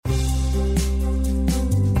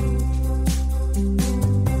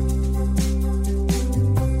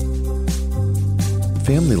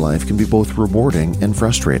family life can be both rewarding and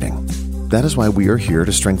frustrating. That is why we are here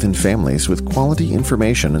to strengthen families with quality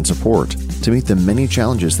information and support to meet the many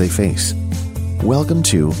challenges they face. Welcome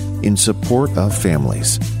to In Support of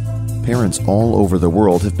Families. Parents all over the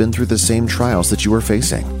world have been through the same trials that you are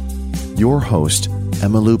facing. Your host,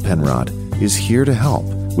 Emmalou Penrod, is here to help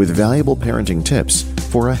with valuable parenting tips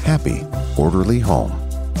for a happy, orderly home.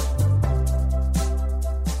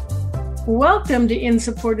 Welcome to In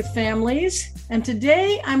Support of Families, and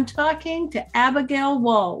today I'm talking to Abigail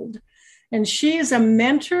Wald, and she is a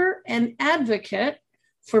mentor and advocate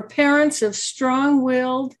for parents of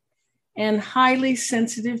strong-willed and highly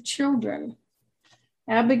sensitive children.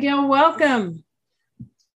 Abigail, welcome.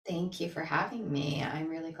 Thank you for having me. I'm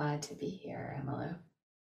really glad to be here, Emmalou.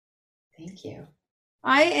 Thank you.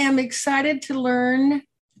 I am excited to learn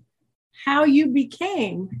how you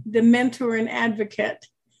became the mentor and advocate.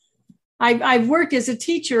 I've worked as a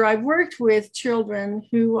teacher. I've worked with children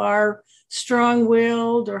who are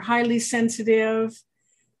strong-willed or highly sensitive.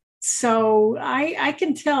 So I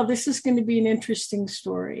can tell this is going to be an interesting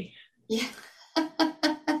story. Yeah.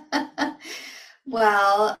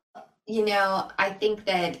 Well, I think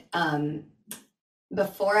that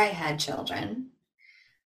before I had children,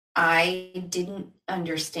 I didn't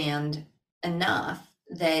understand enough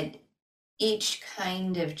that each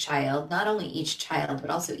kind of child, not only each child, but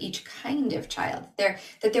also each kind of child,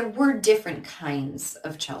 that there were different kinds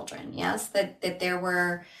of children. Yes, that there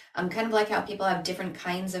were kind of like how people have different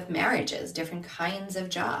kinds of marriages, different kinds of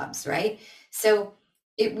jobs, right? So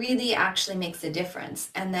it really actually makes a difference,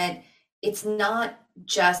 and that it's not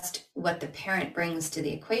just what the parent brings to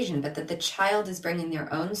the equation, but that the child is bringing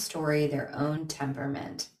their own story, their own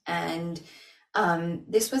temperament. And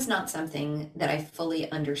this was not something that I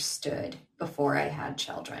fully understood before I had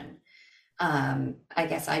children. I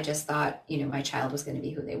guess I just thought, my child was going to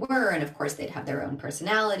be who they were. And of course they'd have their own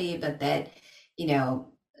personality, but that,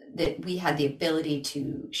 that we had the ability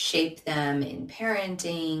to shape them in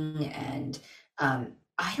parenting. And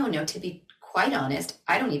I don't know, to be quite honest,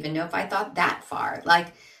 I don't even know if I thought that far.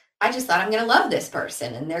 Like, I just thought I'm going to love this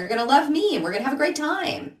person and they're going to love me and we're going to have a great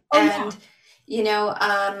time. I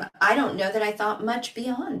don't know that I thought much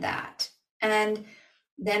beyond that. And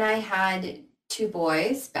then I had two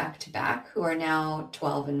boys back to back who are now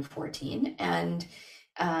 12 and 14. And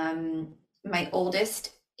my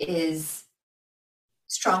oldest is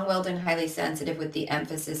strong-willed and highly sensitive, with the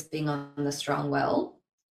emphasis being on the strong-willed.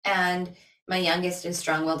 And my youngest is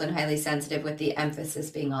strong-willed and highly sensitive, with the emphasis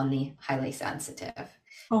being on the highly sensitive.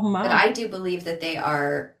 Oh my. But I do believe that they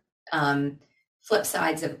are flip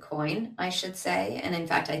sides of a coin, I should say. And in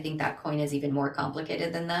fact, I think that coin is even more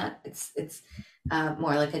complicated than that. It's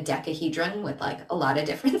more like a decahedron with like a lot of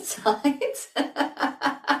different sides.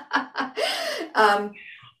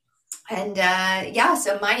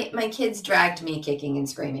 So my kids dragged me kicking and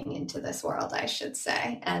screaming into this world, I should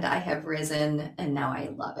say. And I have risen and now I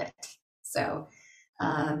love it. So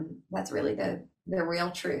that's really the real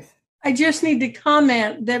truth. I just need to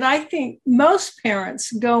comment that I think most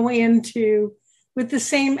parents go into with the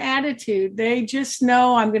same attitude. They just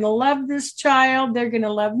know, I'm going to love this child. They're going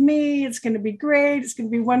to love me. It's going to be great. It's going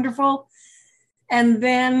to be wonderful. And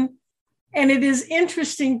it is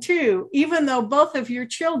interesting too, even though both of your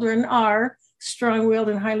children are strong-willed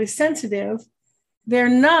and highly sensitive, they're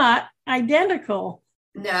not identical.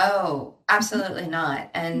 No, absolutely not.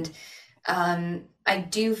 And I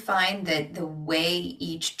do find that the way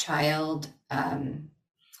each child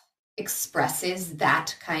expresses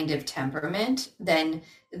that kind of temperament, then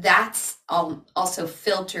that's also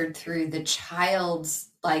filtered through the child's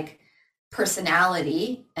like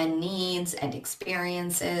personality and needs and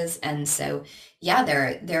experiences. And so, yeah,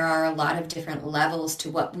 there are a lot of different levels to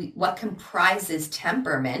what comprises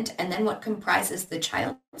temperament, and then what comprises the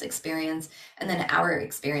child's experience, and then our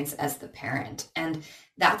experience as the parent. And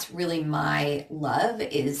that's really my love,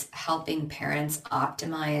 is helping parents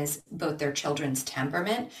optimize both their children's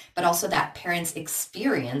temperament, but also that parent's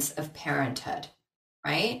experience of parenthood,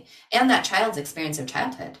 right? And that child's experience of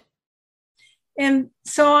childhood. And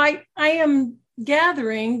so I am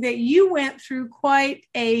gathering that you went through quite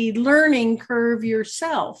a learning curve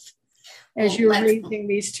yourself as you're raising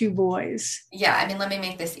these two boys. Yeah, I mean, let me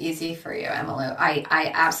make this easy for you, Emmalou.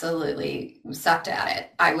 I absolutely sucked at it.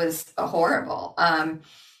 I was horrible.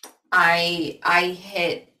 I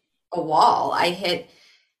hit a wall. I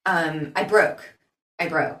broke.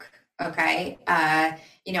 Okay. I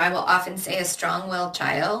will often say a strong-willed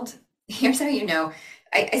child. Here's how you know.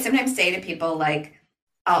 I sometimes say to people, like,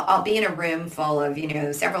 I'll be in a room full of,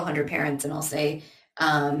 several hundred parents, and I'll say,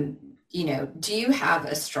 do you have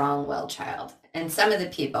a strong-willed child? And some of the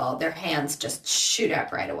people, their hands just shoot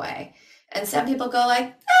up right away. And some people go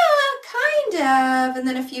like, kind of. And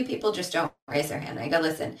then a few people just don't raise their hand. I go,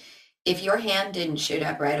 listen, if your hand didn't shoot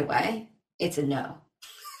up right away, it's a no.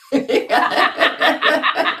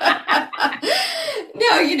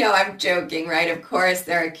 No, I'm joking, right? Of course,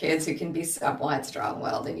 there are kids who can be somewhat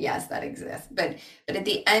strong-willed, and yes, that exists. But at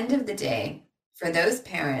the end of the day, for those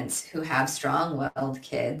parents who have strong-willed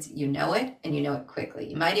kids, you know it, and you know it quickly.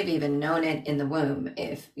 You might have even known it in the womb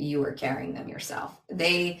if you were carrying them yourself.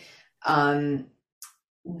 They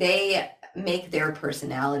make their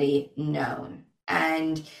personality known.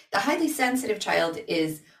 And the highly sensitive child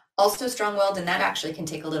is also strong-willed, and that actually can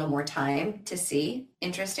take a little more time to see,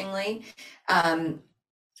 interestingly.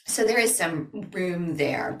 So there is some room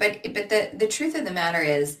there. But the truth of the matter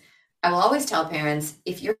is, I will always tell parents,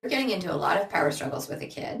 if you're getting into a lot of power struggles with a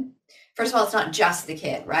kid, first of all, it's not just the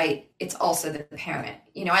kid, right? It's also the parent.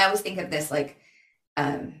 I always think of this like,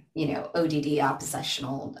 ODD,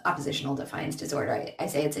 oppositional defiance disorder. I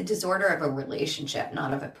say it's a disorder of a relationship,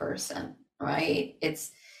 not of a person, right?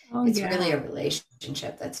 It's really a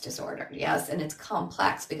relationship that's disordered. Yes. And it's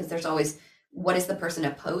complex because there's always, what is the person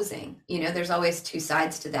opposing? There's always two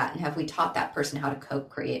sides to that. And have we taught that person how to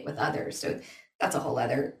co-create with others? So that's a whole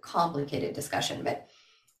other complicated discussion. But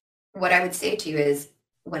what I would say to you is,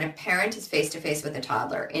 when a parent is face to face with a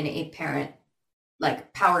toddler in a parent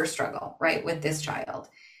like power struggle, right, with this child,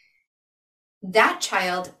 that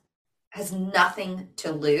child has nothing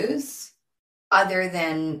to lose other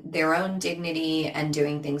than their own dignity and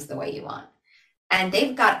doing things the way you want. And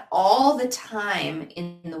they've got all the time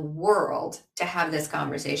in the world to have this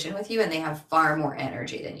conversation with you, and they have far more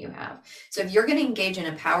energy than you have. So if you're going to engage in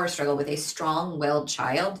a power struggle with a strong-willed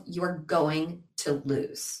child, you're going to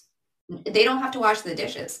lose. They don't have to wash the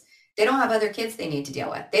dishes. They don't have other kids they need to deal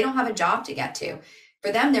with. They don't have a job to get to.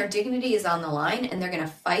 For them, their dignity is on the line, and they're going to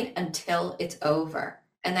fight until it's over.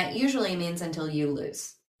 And that usually means until you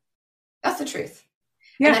lose. That's the truth.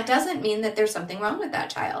 Yeah. And that doesn't mean that there's something wrong with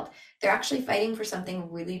that child. They're actually fighting for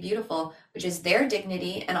something really beautiful, which is their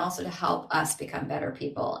dignity and also to help us become better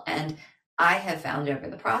people. And I have found over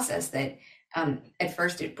the process that at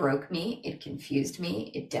first it broke me, it confused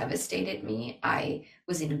me, it devastated me. I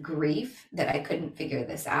was in grief that I couldn't figure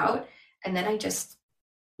this out. And then I just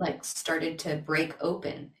started to break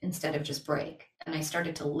open instead of just break. And I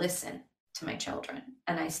started to listen to my children,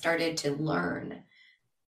 and I started to learn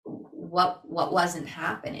what wasn't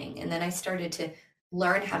happening. And then I started to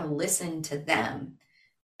learn how to listen to them.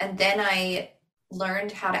 And then I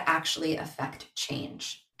learned how to actually affect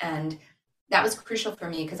change. And that was crucial for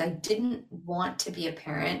me because I didn't want to be a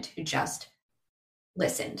parent who just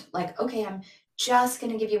listened. Like, okay, I'm just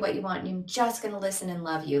going to give you what you want, and I'm just going to listen and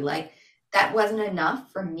love you. Like, that wasn't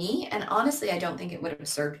enough for me. And honestly, I don't think it would have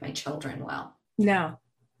served my children well. No.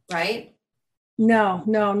 Right? No,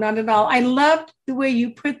 not at all. I loved the way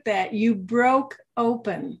you put that. You broke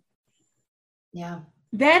open. Yeah.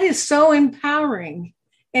 That is so empowering.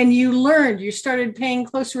 And you started paying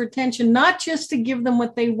closer attention, not just to give them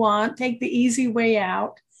what they want, take the easy way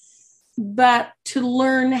out, but to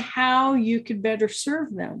learn how you could better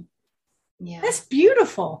serve them. Yeah. That's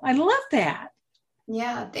beautiful. I love that.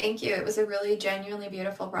 Yeah, thank you. It was a really genuinely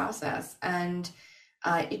beautiful process, and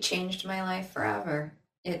it changed my life forever.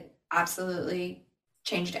 It absolutely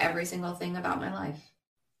changed every single thing about my life.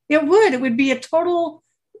 It would be a total,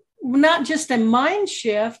 not just a mind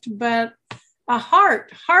shift, but a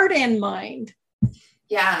heart and mind.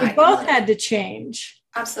 Yeah. We both had to change.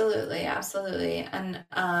 Absolutely. And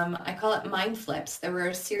I call it mind flips. There were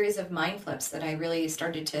a series of mind flips that I really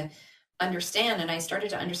started to understand, and I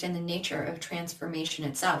started to understand the nature of transformation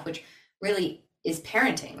itself, which really is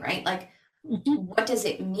parenting, right? Like, what does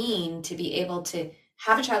it mean to be able to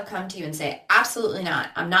have a child come to you and say, absolutely not,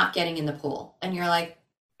 I'm not getting in the pool. And you're like,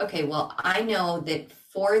 okay, well, I know that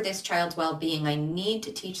for this child's well-being, I need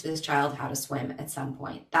to teach this child how to swim at some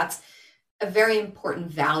point. That's a very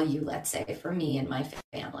important value, let's say, for me and my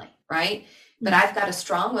family, right? But I've got a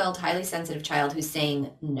strong-willed, highly sensitive child who's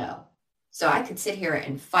saying no. So I could sit here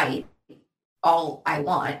and fight all I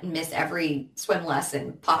want and miss every swim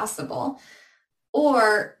lesson possible.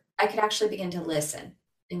 Or I could actually begin to listen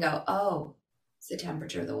and go, oh, it's the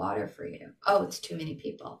temperature of the water for you. Oh, it's too many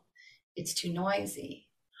people. It's too noisy.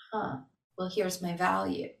 Well, here's my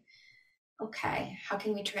value. Okay, how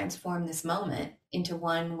can we transform this moment into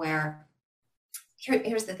one where,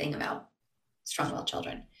 here's the thing about strong-willed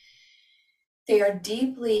children. They are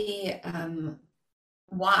deeply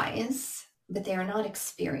wise, but they are not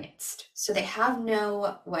experienced. So they have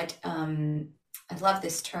I love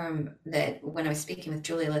this term that when I was speaking with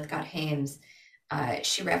Julia Lythcott-Haims,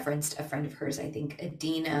 she referenced a friend of hers, I think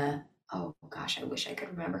Adina. Oh gosh, I wish I could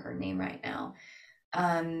remember her name right now.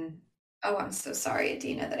 Oh, I'm so sorry,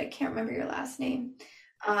 Adina, that I can't remember your last name.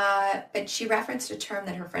 But she referenced a term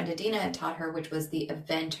that her friend Adina had taught her, which was the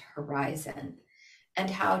event horizon, and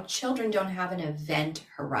how children don't have an event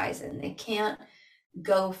horizon. They can't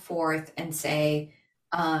go forth and say,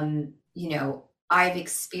 I've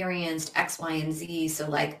experienced X, Y, and Z. So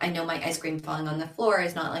like, I know my ice cream falling on the floor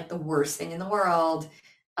is not like the worst thing in the world.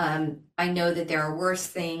 I know that there are worse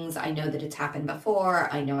things. I know that it's happened before.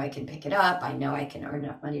 I know I can pick it up. I know I can earn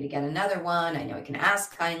enough money to get another one. I know I can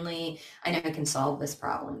ask kindly. I know I can solve this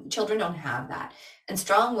problem. Children don't have that. And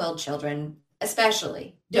strong-willed children,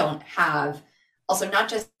 especially, don't have also not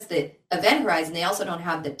just the event horizon, they also don't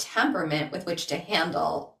have the temperament with which to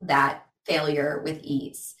handle that failure with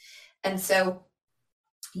ease. And so,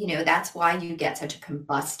 that's why you get such a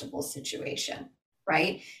combustible situation,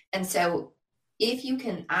 right? And so if you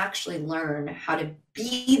can actually learn how to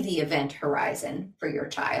be the event horizon for your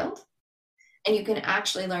child, and you can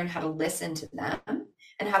actually learn how to listen to them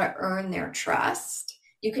and how to earn their trust,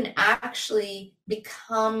 you can actually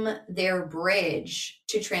become their bridge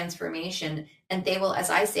to transformation. And they will, as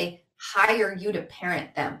I say, hire you to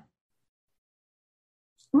parent them.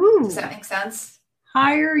 Ooh. Does that make sense?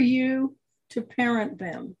 Hire you to parent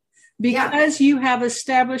them because you have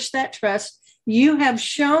established that trust. You have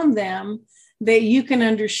shown them that you can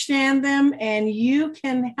understand them and you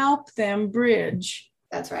can help them bridge.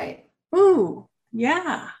 That's right. Ooh,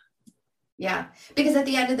 yeah. Yeah, because at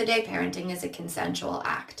the end of the day, parenting is a consensual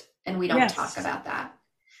act, and we don't talk about that.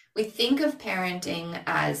 We think of parenting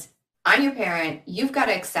as, I'm your parent, you've got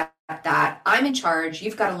to accept that, I'm in charge,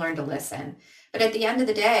 you've got to learn to listen. But at the end of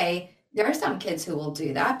the day, there are some kids who will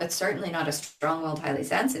do that, but certainly not a strong-willed, highly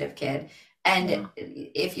sensitive kid. And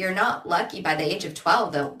if you're not lucky, by the age of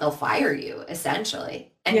 12, they'll fire you,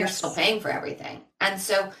 essentially, and you're still paying for everything. And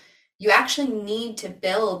so you actually need to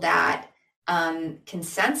build that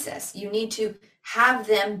consensus. You need to have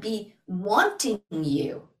them be wanting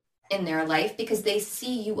you in their life because they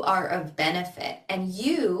see you are of benefit. And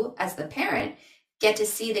you, as the parent, get to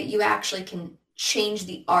see that you actually can change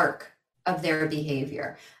the arc of their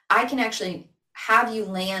behavior. I can actually have you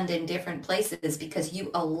land in different places because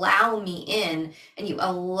you allow me in and you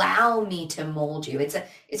allow me to mold you.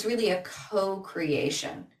 It's really a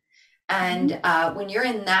co-creation. And when you're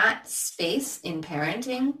in that space in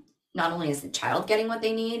parenting, not only is the child getting what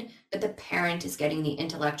they need, but the parent is getting the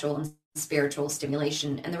intellectual and spiritual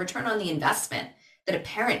stimulation and the return on the investment that a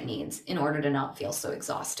parent needs in order to not feel so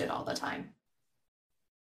exhausted all the time.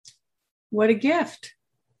 What a gift.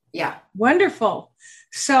 Yeah. Wonderful.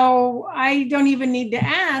 So I don't even need to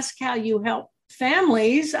ask how you help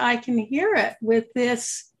families. I can hear it with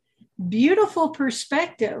this beautiful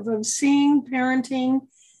perspective of seeing parenting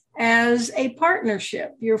as a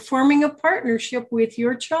partnership. You're forming a partnership with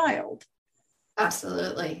your child.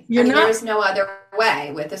 Absolutely. There is no other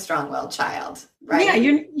way with a strong-willed child, right?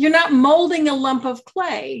 Yeah, you're not molding a lump of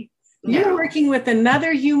clay. You're working with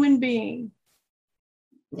another human being.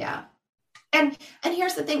 Yeah. And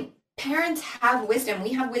here's the thing, parents have wisdom.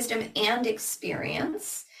 We have wisdom and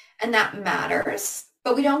experience, and that matters,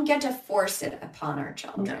 but we don't get to force it upon our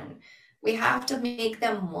children. No. We have to make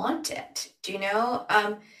them want it. Do you know?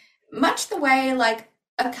 Much the way like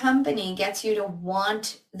a company gets you to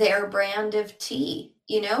want their brand of tea.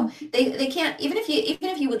 They can't, even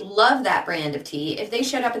if you would love that brand of tea, if they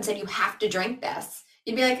showed up and said you have to drink this,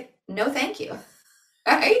 you'd be like, no thank you.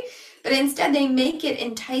 Right? But instead they make it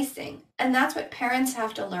enticing. And that's what parents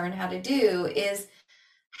have to learn how to do is,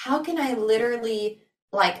 how can I literally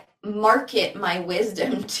like market my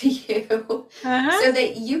wisdom to you so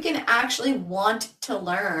that you can actually want to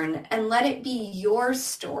learn, and let it be your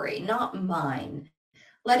story, not mine.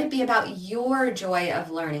 Let it be about your joy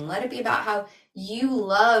of learning. Let it be about how you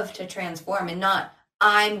love to transform, and not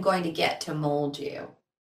I'm going to get to mold you,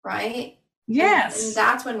 right? Yes. And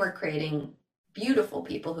that's when we're creating beautiful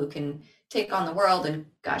people who can take on the world, and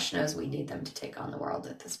gosh knows we need them to take on the world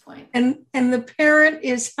at this point. And the parent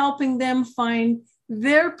is helping them find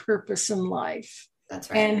their purpose in life. That's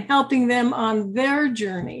right. And helping them on their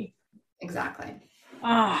journey. Exactly.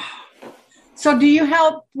 So do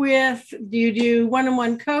you do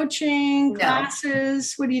one-on-one coaching,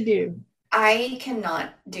 classes? What do you do? I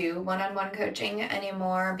cannot do one-on-one coaching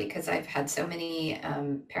anymore because I've had so many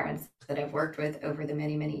parents that I've worked with over the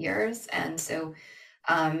many, many years. And so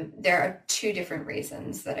there are two different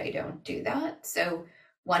reasons that I don't do that. So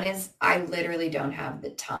one is I literally don't have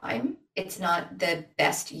the time. It's not the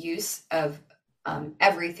best use of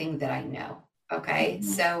everything that I know Okay. Mhm.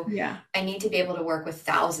 So Yeah. I need to be able to work with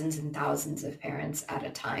thousands and thousands of parents at a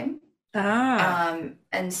time. Ah,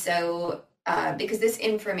 And so, because this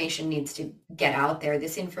information needs to get out there,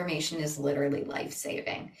 this information is literally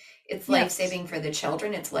life-saving. It's yes, life-saving for the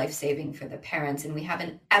children, it's life-saving for the parents. And we have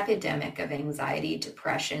an epidemic of anxiety,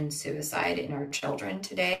 depression, suicide in our children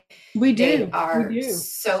today. we They do. We are do.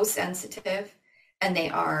 so sensitive and they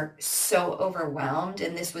are so overwhelmed.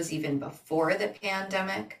 And this was even before the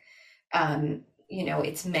pandemic.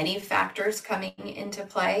 It's many factors coming into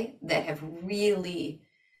play that have really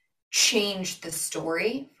changed the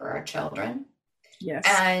story for our children. Yes.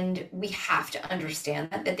 And we have to understand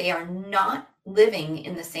that they are not living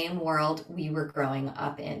in the same world we were growing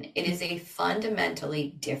up in. It is a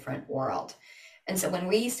fundamentally different world. And so when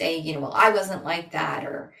we say, well, I wasn't like that,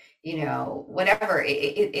 or, whatever,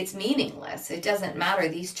 it's meaningless. It doesn't matter.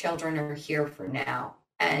 These children are here for now,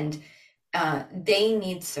 and they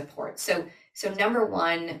need support. So number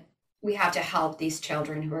one, we have to help these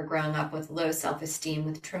children who are growing up with low self-esteem,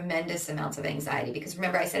 with tremendous amounts of anxiety. Because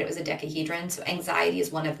remember, I said it was a decahedron. So anxiety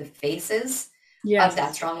is one of the faces of that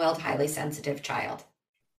Yes. strong-willed, highly sensitive child.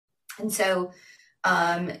 And so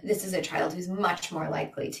this is a child who's much more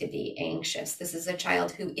likely to be anxious. This is a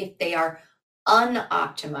child who, if they are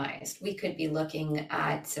unoptimized, we could be looking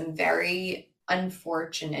at some very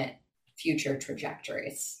unfortunate future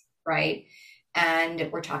trajectories, right? And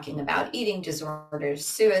we're talking about eating disorders,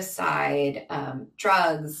 suicide,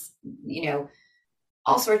 drugs,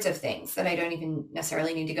 all sorts of things that I don't even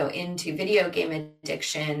necessarily need to go into, video game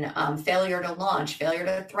addiction, failure to launch, failure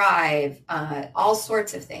to thrive, all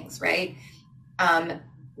sorts of things, right?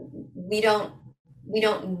 We don't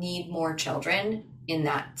need more children in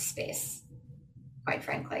that space, quite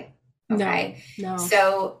frankly. Okay. No.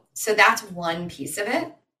 So that's one piece of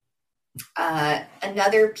it.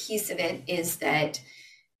 Another piece of it is that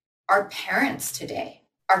our parents today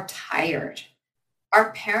are tired.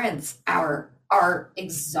 Our parents are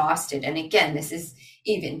exhausted. And again, this is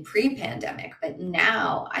even pre-pandemic, but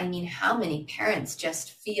now, how many parents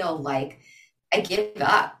just feel like, I give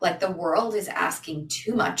up, like the world is asking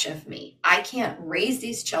too much of me. I can't raise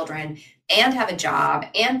these children and have a job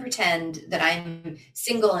and pretend that I'm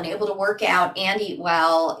single and able to work out and eat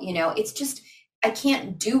well. It's just, I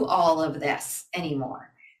can't do all of this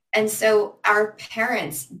anymore. And so our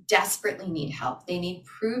parents desperately need help. They need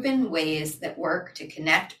proven ways that work to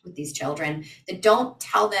connect with these children, that don't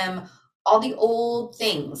tell them all the old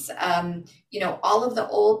things, all of the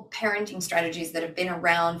old parenting strategies that have been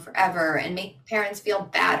around forever and make parents feel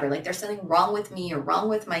bad, or like there's something wrong with me or wrong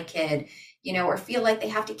with my kid, or feel like they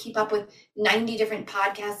have to keep up with 90 different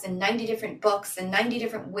podcasts and 90 different books and 90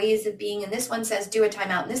 different ways of being. And this one says do a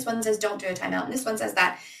timeout, and this one says don't do a timeout, and this one says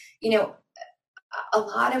that. A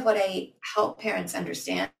lot of what I help parents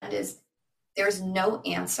understand is there's no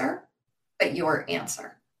answer but your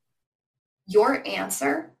answer. Your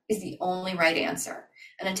answer is the only right answer.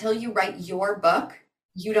 And until you write your book,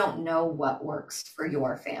 you don't know what works for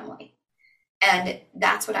your family. And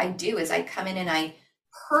that's what I do, is I come in and I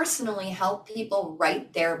personally help people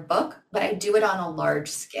write their book, but I do it on a large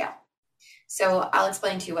scale. So I'll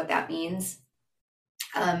explain to you what that means.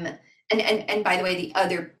 And by the way, the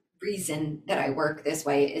other reason that I work this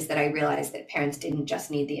way is that I realized that parents didn't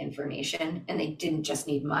just need the information, and they didn't just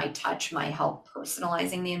need my touch, my help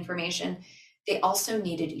personalizing the information. They also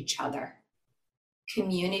needed each other.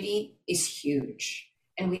 Community is huge,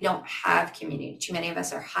 and we don't have community. Too many of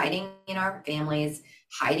us are hiding in our families,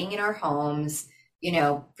 hiding in our homes,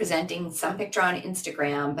 presenting some picture on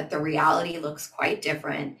Instagram, but the reality looks quite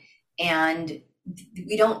different. And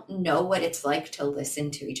we don't know what it's like to listen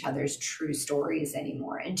to each other's true stories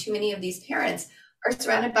anymore. And too many of these parents are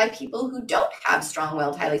surrounded by people who don't have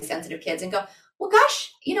strong-willed, highly sensitive kids and go, well,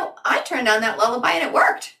 gosh, I turned on that lullaby and it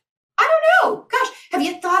worked. I don't know. Gosh, have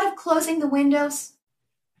you thought of closing the windows?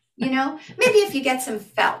 Maybe if you get some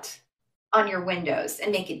felt on your windows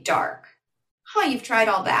and make it dark. You've tried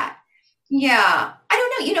all that. Yeah, I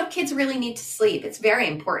don't know. Kids really need to sleep. It's very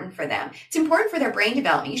important for them. It's important for their brain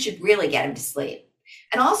development. You should really get them to sleep.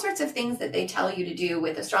 And all sorts of things that they tell you to do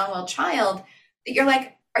with a strong-willed child that you're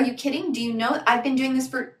like, are you kidding? Do you know I've been doing this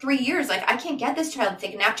for 3 years? Like, I can't get this child to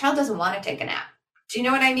take a nap. Child doesn't want to take a nap. Do you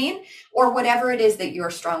know what I mean? Or whatever it is that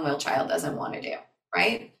your strong-willed child doesn't want to do,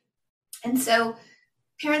 right? And so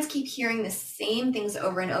parents keep hearing the same things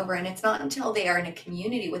over and over. And it's not until they are in a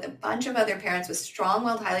community with a bunch of other parents with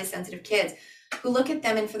strong-willed, highly sensitive kids who look at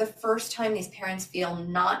them, and for the first time, these parents feel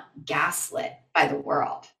not gaslit by the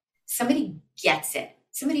world. Somebody gets it.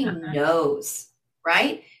 Somebody knows,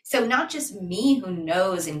 right? So not just me who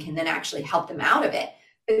knows and can then actually help them out of it,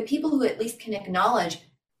 but the people who at least can acknowledge,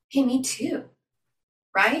 hey, me too.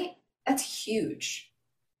 right? That's huge.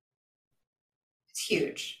 It's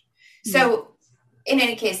huge. So in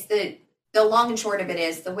any case, the long and short of it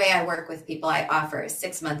is, the way I work with people, I offer a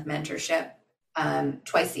 6-month mentorship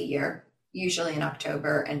twice a year, usually in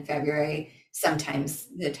October and February. Sometimes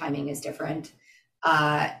the timing is different.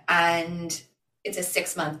 And it's a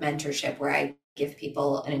 6-month mentorship where I give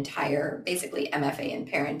people an entire, basically MFA in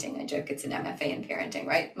parenting. I joke it's an MFA in parenting,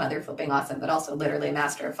 right? Mother flipping awesome, but also literally a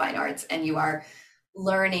Master of Fine Arts. And you are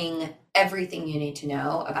learning everything you need to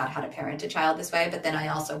know about how to parent a child this way. But then I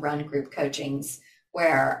also run group coachings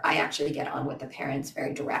where I actually get on with the parents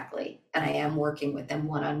very directly. And I am working with them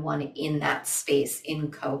one-on-one in that space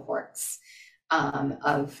in cohorts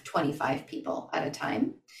of 25 people at a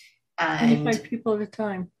time. And 25 people at a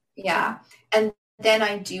time. Yeah. And then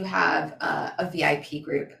I do have a VIP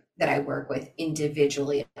group that I work with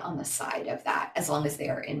individually on the side of that. As long as they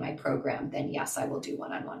are in my program, then yes, I will do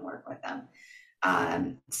one-on-one work with them.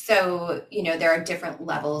 So, there are different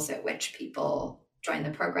levels at which people join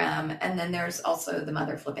the program. And then there's also the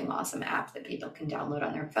Mother Flipping Awesome app that people can download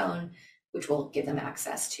on their phone, which will give them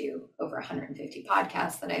access to over 150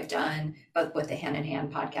 podcasts that I've done, both with the Hand in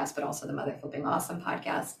Hand podcast, but also the Mother Flipping Awesome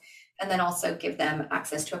podcast. And then also give them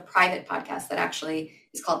access to a private podcast that actually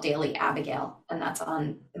is called Daily Abigail. And that's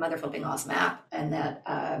on the Mother Flipping Awesome app. And that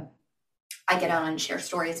I get on and share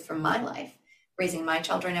stories from my life, raising my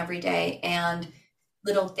children every day, and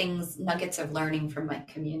little things, nuggets of learning from my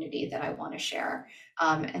community that I want to share.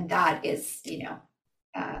 And that is,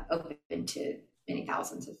 open to many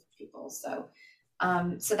thousands of people. So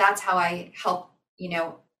that's how I help,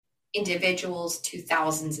 individuals to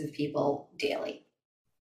thousands of people daily.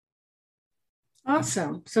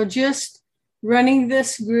 Awesome. So just running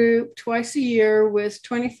this group twice a year with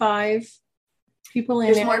 25 people in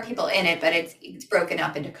it. There's more people in it, but it's broken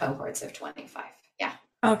up into cohorts of 25. Yeah.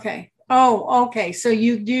 Okay. Oh, okay. So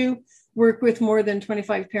you do work with more than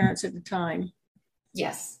 25 parents at a time.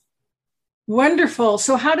 Yes. Wonderful.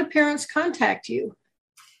 So how do parents contact you?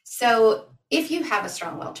 So if you have a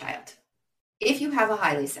strong-willed child, if you have a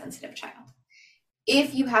highly sensitive child,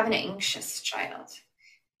 if you have an anxious child,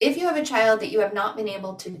 if you have a child that you have not been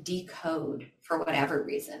able to decode for whatever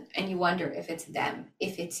reason, and you wonder if it's them,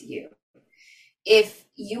 if it's you, if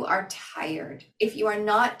you are tired, if you are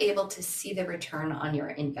not able to see the return on your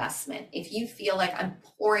investment, if you feel like I'm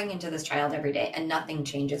pouring into this child every day and nothing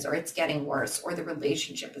changes, or it's getting worse, or the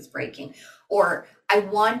relationship is breaking, or I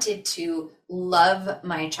wanted to love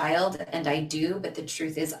my child and I do, but the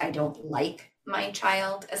truth is I don't like my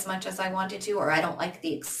child as much as I wanted to, or I don't like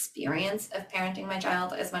the experience of parenting my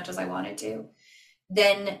child as much as I wanted to,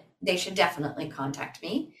 then they should definitely contact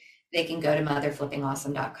me. They can go to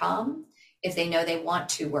motherflippingawesome.com. If they know they want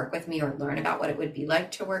to work with me or learn about what it would be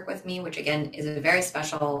like to work with me, which again is a very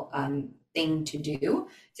special thing to do.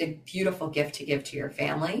 It's a beautiful gift to give to your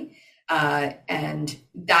family. And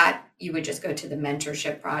that you would just go to the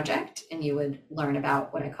mentorship project and you would learn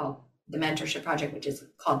about what I call the mentorship project, which is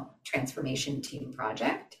called Transformation Team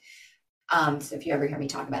Project. So if you ever hear me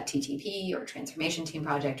talk about TTP or Transformation Team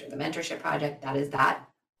Project or the mentorship project, that is that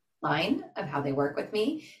line of how they work with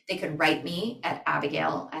me. They could write me at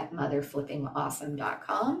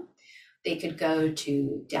abigail@motherflippingawesome.com. They could go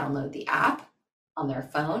to download the app on their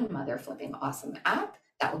phone, Mother Flipping Awesome app.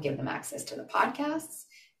 That will give them access to the podcasts.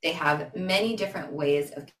 They have many different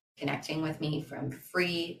ways of connecting with me, from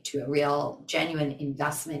free to a real genuine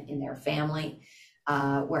investment in their family,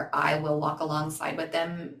 where I will walk alongside with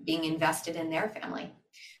them being invested in their family.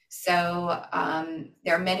 So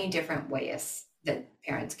there are many different ways that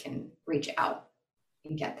parents can reach out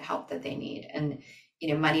and get the help that they need. And,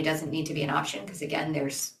 money doesn't need to be an option, because again,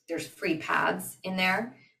 there's free paths in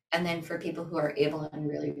there. And then for people who are able and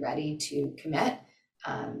really ready to commit,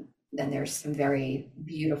 then there's some very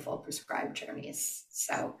beautiful prescribed journeys.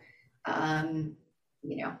 So,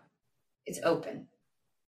 it's open.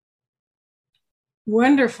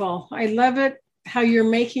 Wonderful. I love it how you're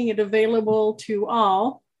making it available to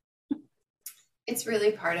all. It's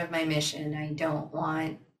really part of my mission. I don't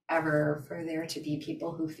want ever for there to be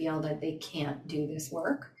people who feel that they can't do this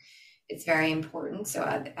work. It's very important. So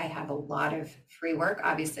I have a lot of free work.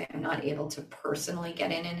 Obviously, I'm not able to personally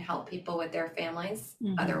get in and help people with their families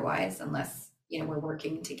otherwise, unless, we're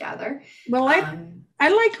working together. Well, I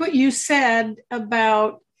liked what you said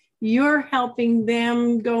about you're helping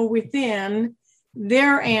them go within.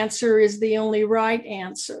 Their answer is the only right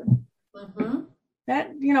answer. Mm-hmm.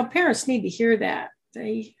 That, parents need to hear that.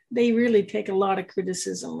 They really take a lot of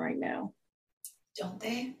criticism right now. Don't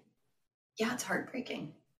they? Yeah, it's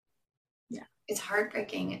heartbreaking. Yeah. It's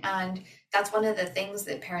heartbreaking. And that's one of the things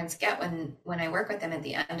that parents get when I work with them at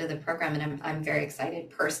the end of the program. And I'm very excited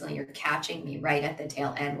personally. You're catching me right at the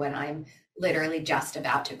tail end when I'm literally just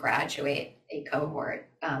about to graduate a cohort,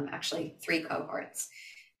 actually 3 cohorts.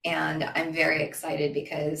 And I'm very excited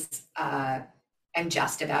because I'm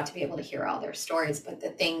just about to be able to hear all their stories. But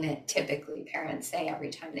the thing that typically parents say every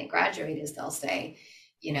time they graduate is they'll say,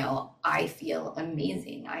 you know, I feel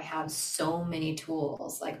amazing. I have so many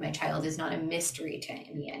tools. Like, my child is not a mystery to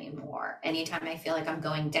me anymore. Anytime I feel like I'm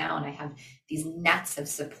going down, I have these nets of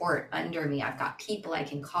support under me. I've got people I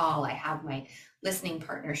can call. I have my listening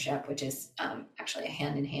partnership, which is actually a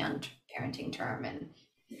hand-in-hand parenting term. And,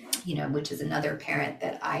 you know, which is another parent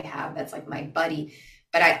that I have that's like my buddy.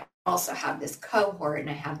 But I also have this cohort and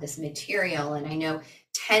I have this material, and I know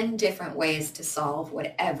 10 different ways to solve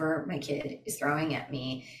whatever my kid is throwing at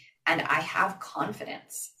me. And I have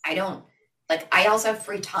confidence. I also have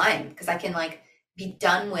free time because I can be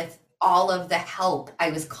done with all of the help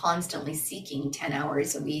I was constantly seeking 10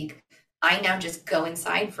 hours a week. I now just go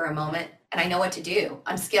inside for a moment and I know what to do.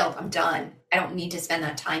 I'm skilled. I'm done. I don't need to spend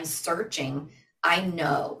that time searching. I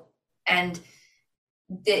know. And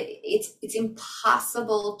it's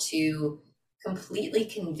impossible to completely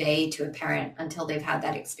convey to a parent until they've had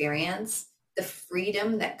that experience the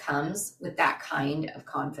freedom that comes with that kind of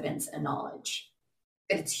confidence and knowledge.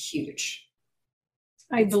 It's huge.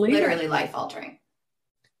 I believe literally life altering.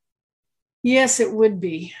 Yes, it would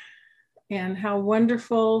be. And how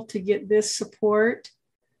wonderful to get this support.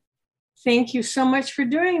 Thank you so much for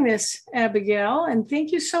doing this, Abigail, and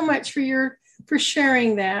thank you so much for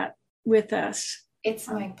sharing that with us. It's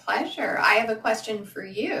my pleasure. I have a question for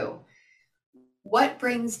you. What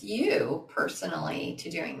brings you personally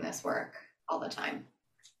to doing this work all the time?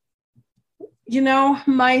 You know,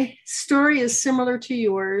 my story is similar to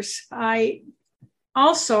yours. I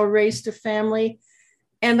also raised a family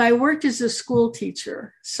and I worked as a school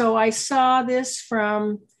teacher. So I saw this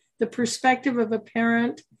from the perspective of a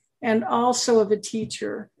parent and also of a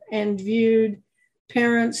teacher, and viewed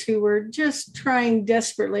parents who were just trying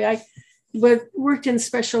desperately. I worked in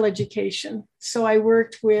special education. So I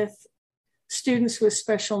worked with students with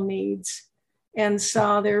special needs and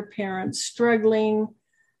saw their parents struggling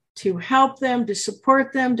to help them, to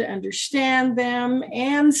support them, to understand them,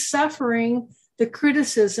 and suffering the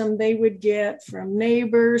criticism they would get from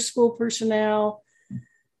neighbors, school personnel,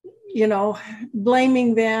 you know,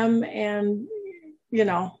 blaming them. And, you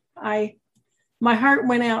know, my heart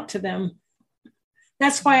went out to them.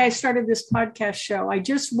 That's why I started this podcast show. I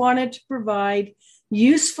just wanted to provide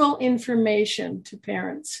useful information to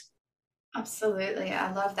parents. Absolutely.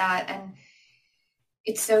 I love that. And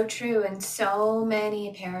it's so true. And so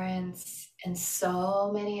many parents and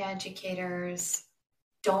so many educators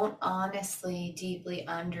don't honestly deeply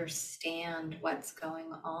understand what's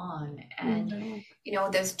going on. And, you know,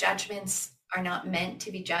 those judgments are not meant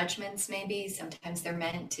to be judgments, maybe. Sometimes they're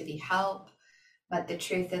meant to be help. But the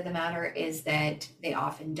truth of the matter is that they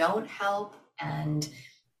often don't help. And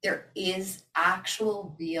there is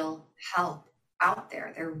actual real help out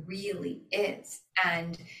there. There really is.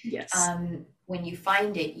 And yes. When you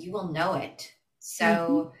find it, you will know it.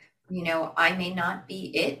 So, you know, I may not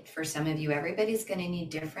be it for some of you. Everybody's going to need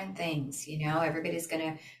different things. You know, everybody's going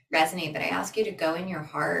to resonate. But I ask you to go in your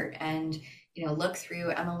heart and, you know, look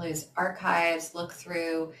through Emma Lou's archives, look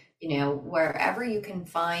through, you know, wherever you can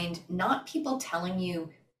find not people telling you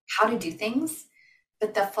how to do things,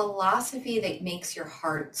 but the philosophy that makes your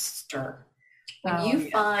heart stir. When you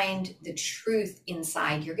find the truth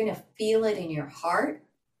inside, you're going to feel it in your heart.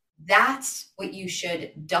 That's what you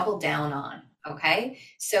should double down on. Okay.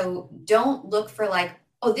 So don't look for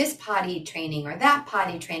this potty training or that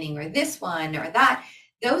potty training or this one or that.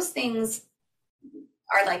 Those things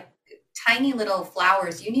are like tiny little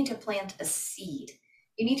flowers. You need to plant a seed.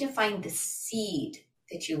 You need to find the seed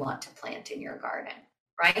that you want to plant in your garden.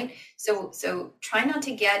 Right. So try not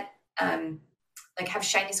to get, have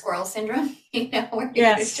shiny squirrel syndrome, you know, where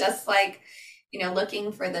it's just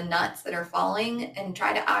looking for the nuts that are falling, and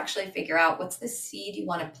try to actually figure out what's the seed you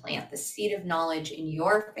want to plant, the seed of knowledge in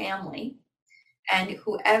your family, and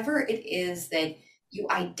whoever it is that you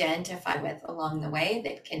identify with along the way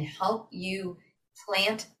that can help you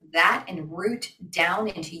plant that and root down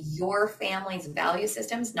into your family's value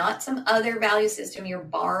systems, not some other value system you're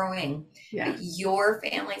borrowing, but your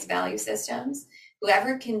family's value systems.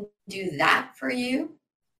 Whoever can do that for you,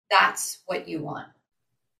 that's what you want.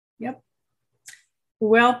 Yep.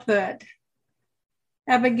 Well put.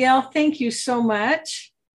 Abigail, thank you so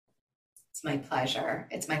much. It's my pleasure.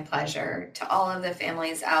 It's my pleasure. To all of the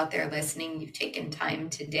families out there listening, you've taken time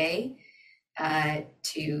today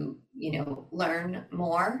to, learn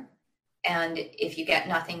more. And if you get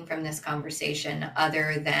nothing from this conversation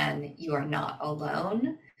other than you are not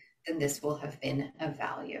alone, then this will have been of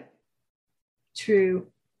value. True.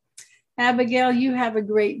 Abigail, you have a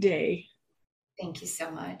great day. Thank you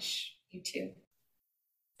so much. You too.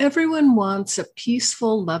 Everyone wants a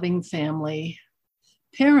peaceful, loving family.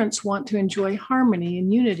 Parents want to enjoy harmony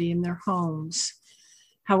and unity in their homes.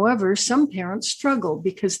 However, some parents struggle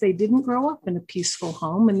because they didn't grow up in a peaceful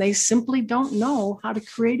home and they simply don't know how to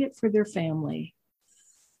create it for their family.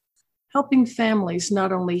 Helping families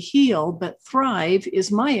not only heal but thrive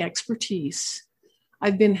is my expertise.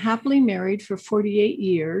 I've been happily married for 48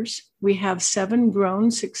 years. We have 7 grown,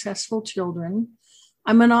 successful children.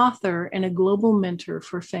 I'm an author and a global mentor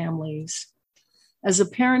for families. As a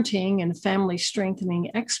parenting and family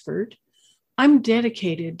strengthening expert, I'm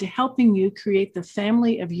dedicated to helping you create the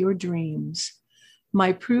family of your dreams.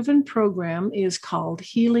 My proven program is called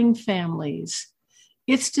Healing Families.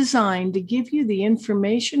 It's designed to give you the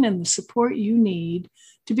information and the support you need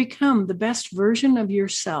to become the best version of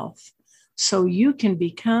yourself so you can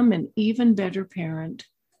become an even better parent.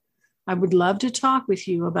 I would love to talk with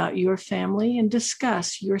you about your family and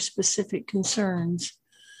discuss your specific concerns.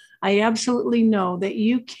 I absolutely know that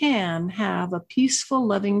you can have a peaceful,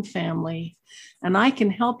 loving family, and I can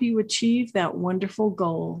help you achieve that wonderful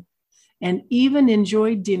goal and even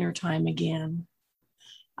enjoy dinner time again.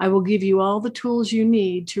 I will give you all the tools you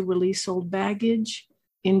need to release old baggage,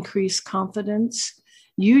 increase confidence,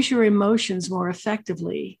 use your emotions more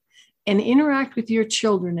effectively, and interact with your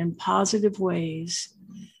children in positive ways.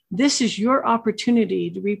 This is your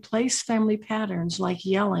opportunity to replace family patterns like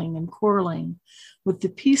yelling and quarreling with the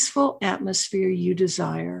peaceful atmosphere you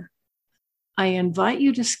desire. I invite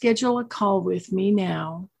you to schedule a call with me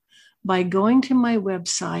now by going to my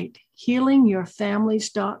website,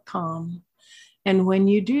 healingyourfamilies.com. And when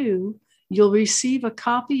you do, you'll receive a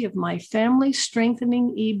copy of my family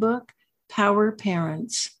strengthening ebook, Power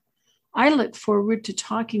Parents. I look forward to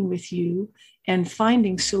talking with you and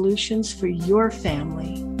finding solutions for your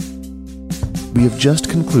family. We have just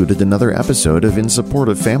concluded another episode of In Support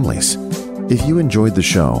of Families. If you enjoyed the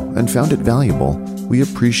show and found it valuable, we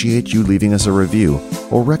appreciate you leaving us a review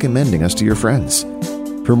or recommending us to your friends.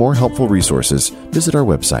 For more helpful resources, visit our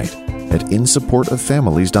website at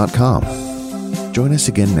insupportoffamilies.com. Join us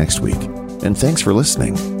again next week, and thanks for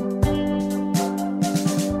listening.